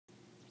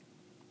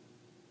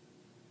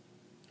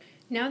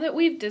Now that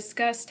we've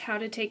discussed how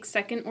to take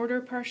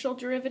second-order partial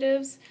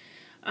derivatives,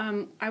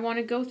 I want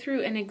to go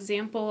through an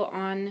example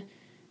on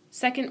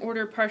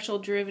second-order partial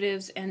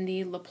derivatives and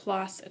the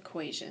Laplace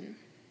equation.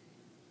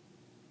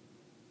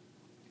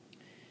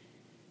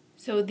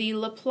 So the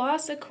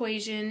Laplace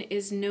equation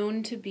is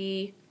known to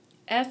be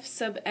f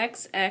sub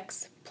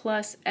xx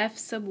plus f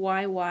sub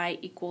yy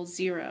equals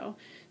 0.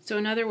 So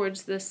in other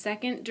words, the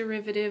second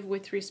derivative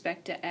with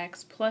respect to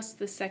x plus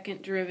the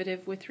second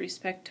derivative with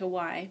respect to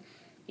y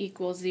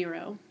equals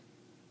 0.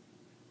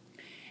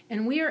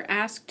 And we are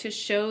asked to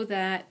show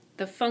that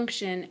the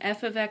function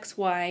f of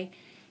xy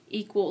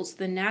equals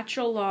the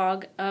natural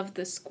log of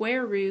the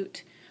square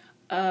root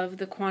of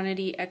the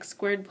quantity x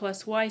squared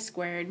plus y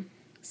squared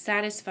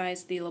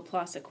satisfies the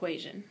Laplace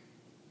equation.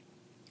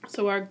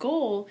 So our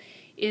goal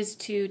is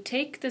to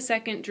take the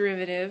second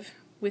derivative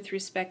with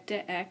respect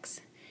to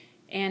x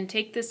and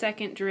take the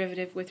second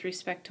derivative with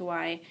respect to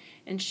y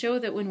and show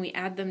that when we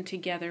add them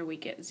together we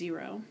get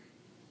 0.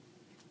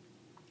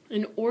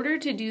 In order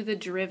to do the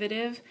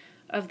derivative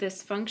of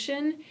this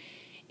function,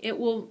 it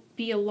will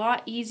be a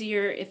lot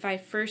easier if I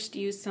first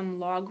use some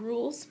log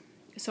rules.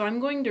 So I'm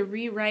going to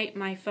rewrite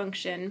my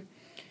function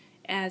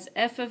as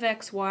f of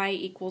xy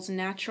equals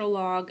natural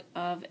log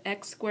of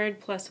x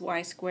squared plus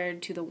y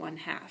squared to the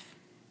 1/2.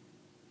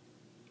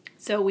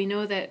 So we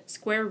know that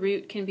square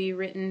root can be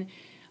written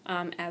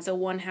as a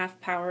 1/2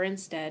 power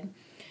instead.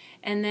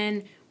 And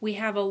then we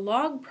have a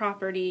log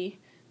property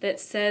that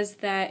says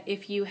that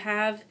if you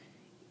have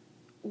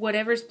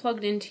whatever's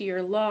plugged into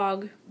your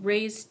log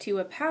raised to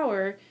a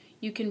power,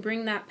 you can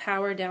bring that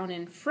power down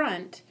in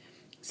front.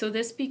 So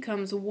this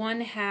becomes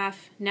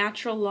 1/2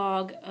 natural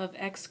log of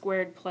x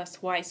squared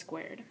plus y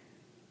squared.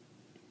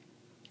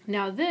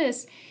 Now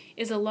this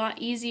is a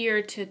lot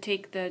easier to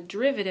take the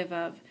derivative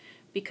of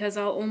because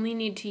I'll only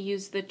need to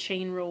use the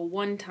chain rule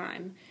one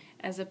time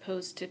as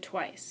opposed to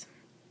twice.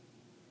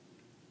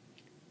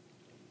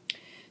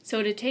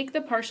 So to take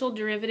the partial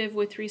derivative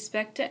with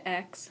respect to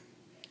x,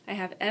 I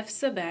have f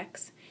sub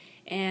x,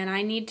 and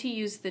I need to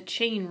use the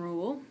chain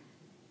rule.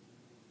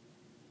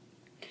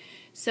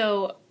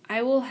 So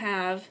I will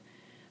have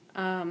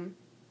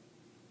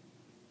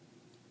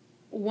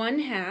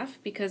 1/2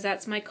 because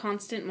that's my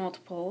constant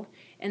multiple,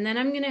 and then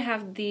I'm going to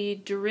have the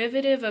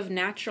derivative of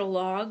natural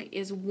log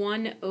is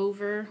 1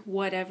 over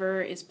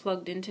whatever is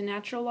plugged into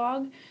natural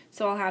log.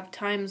 So I'll have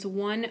times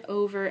 1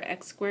 over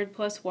x squared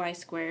plus y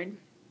squared.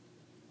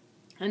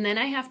 And then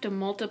I have to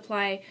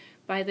multiply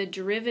by the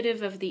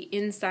derivative of the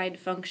inside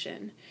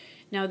function.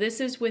 Now this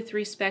is with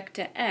respect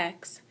to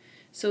x,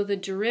 so the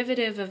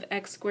derivative of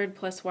x squared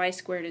plus y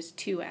squared is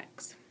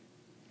 2x.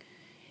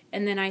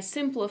 And then I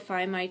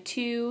simplify. My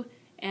 2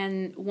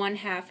 and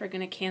 1/2 are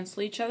going to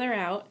cancel each other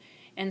out,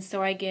 and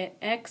so I get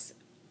x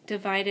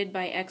divided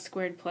by x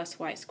squared plus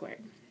y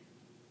squared.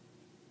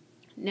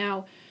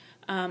 Now,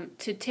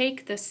 to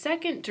take the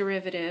second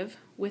derivative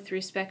with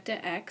respect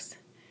to x,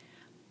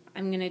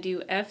 I'm going to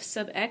do f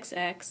sub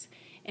xx,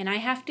 and I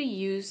have to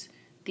use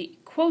the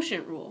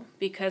quotient rule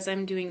because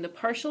I'm doing the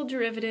partial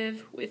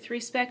derivative with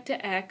respect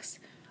to x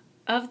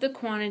of the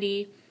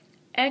quantity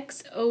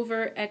x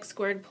over x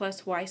squared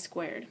plus y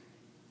squared.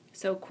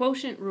 So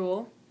quotient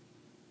rule,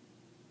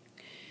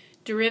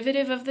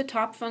 derivative of the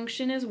top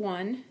function is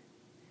 1,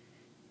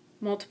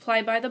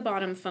 multiply by the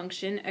bottom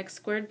function x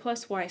squared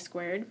plus y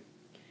squared,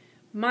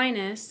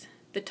 minus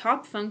the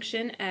top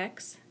function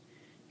x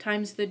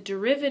times the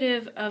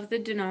derivative of the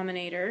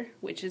denominator,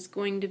 which is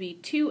going to be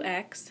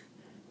 2x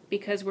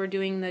because we're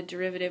doing the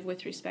derivative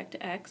with respect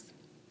to x,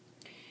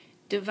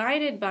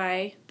 divided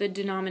by the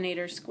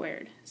denominator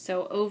squared,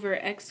 so over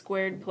x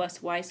squared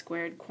plus y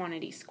squared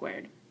quantity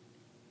squared.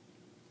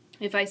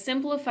 If I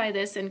simplify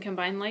this and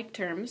combine like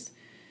terms,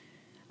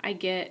 I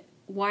get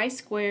y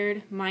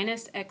squared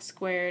minus x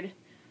squared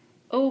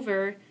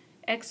over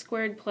x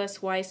squared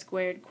plus y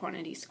squared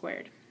quantity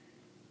squared.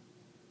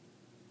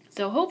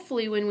 So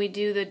hopefully when we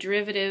do the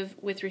derivative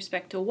with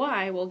respect to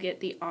y, we'll get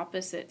the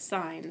opposite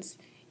signs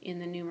in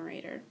the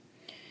numerator.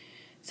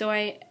 So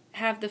I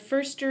have the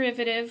first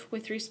derivative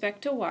with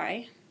respect to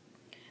y.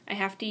 I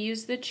have to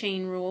use the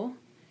chain rule.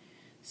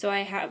 So I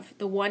have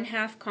the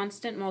 1/2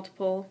 constant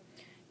multiple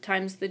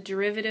times the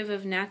derivative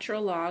of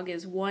natural log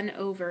is 1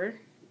 over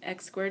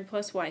x squared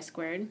plus y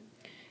squared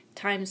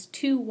times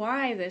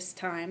 2y this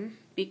time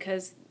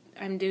because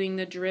I'm doing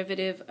the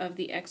derivative of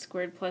the x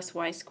squared plus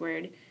y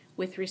squared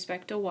with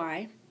respect to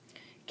y.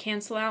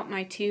 Cancel out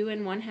my 2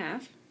 and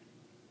 1/2,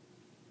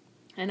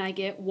 and I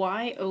get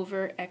y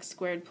over x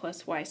squared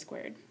plus y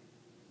squared.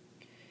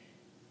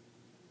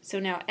 So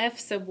now f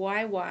sub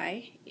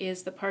yy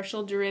is the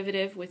partial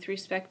derivative with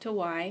respect to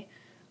y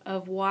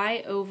of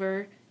y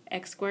over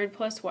x squared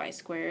plus y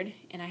squared,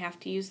 and I have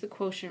to use the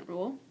quotient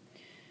rule.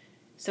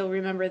 So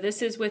remember,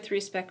 this is with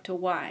respect to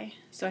y.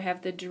 So I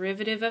have the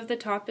derivative of the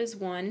top is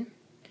 1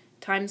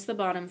 times the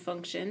bottom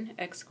function,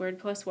 x squared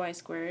plus y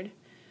squared,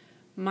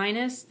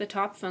 minus the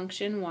top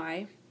function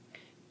y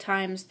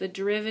times the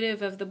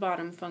derivative of the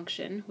bottom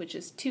function, which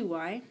is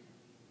 2y,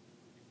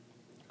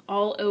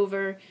 all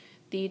over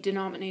the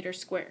denominator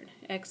squared,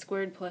 x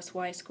squared plus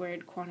y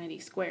squared quantity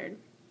squared.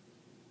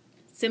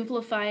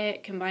 Simplify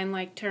it, combine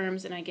like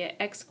terms, and I get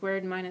x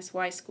squared minus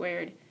y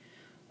squared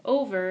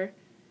over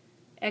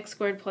x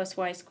squared plus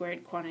y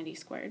squared quantity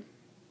squared.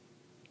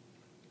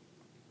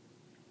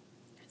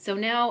 So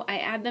now I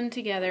add them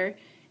together,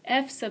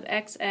 f sub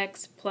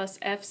xx plus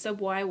f sub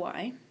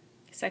yy,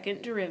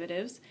 second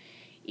derivatives,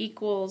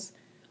 equals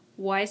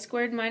y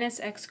squared minus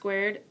x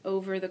squared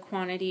over the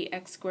quantity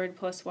x squared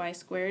plus y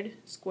squared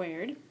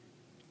squared,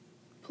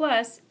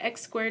 plus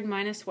x squared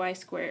minus y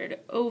squared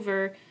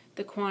over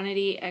the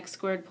quantity x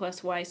squared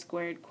plus y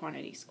squared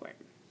quantity squared.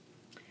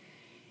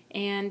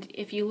 And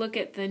if you look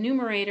at the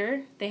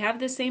numerator, they have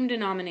the same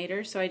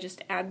denominator, so I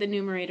just add the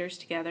numerators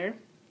together.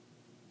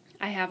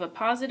 I have a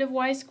positive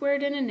y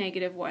squared and a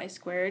negative y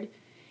squared,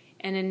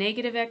 and a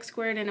negative x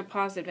squared and a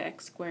positive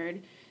x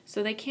squared,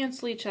 so they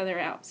cancel each other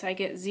out. So I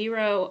get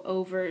 0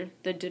 over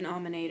the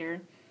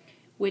denominator,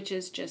 which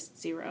is just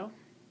 0.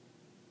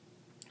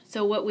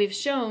 So what we've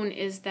shown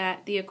is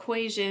that the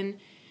equation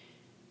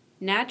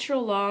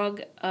natural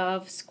log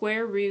of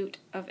square root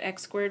of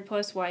x squared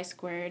plus y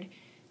squared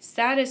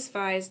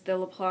satisfies the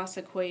Laplace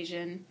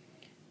equation,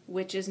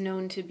 which is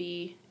known to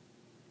be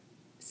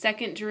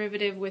second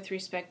derivative with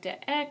respect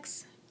to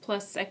x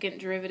plus second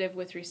derivative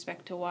with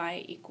respect to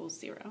y equals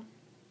 0.